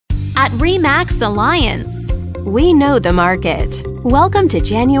At REMAX Alliance, we know the market. Welcome to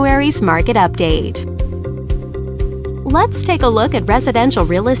January's Market Update. Let's take a look at residential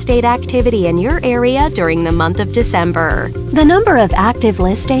real estate activity in your area during the month of December. The number of active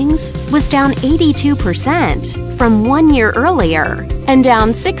listings was down 82% from 1 year earlier and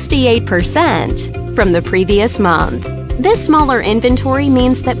down 68% from the previous month. This smaller inventory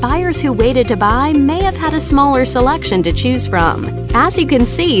means that buyers who waited to buy may have had a smaller selection to choose from. As you can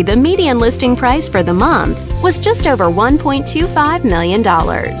see, the median listing price for the month was just over $1.25 million.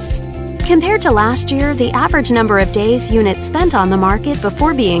 Compared to last year, the average number of days units spent on the market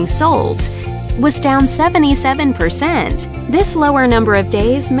before being sold was down 77%. This lower number of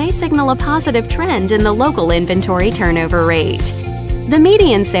days may signal a positive trend in the local inventory turnover rate. The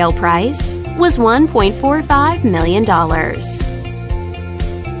median sale price was $1.45 million.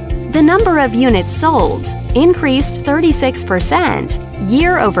 The number of units sold increased 36%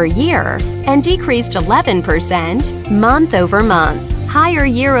 year over year and decreased 11% month over month. Higher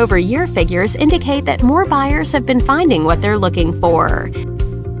year-over-year figures indicate that more buyers have been finding what they're looking for.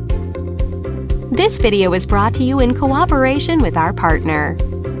 This video is brought to you in cooperation with our partner.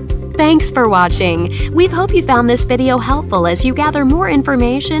 Thanks for watching. We hope you found this video helpful as you gather more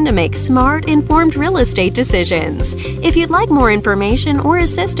information to make smart, informed real estate decisions. If you'd like more information or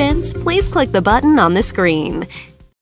assistance, please click the button on the screen.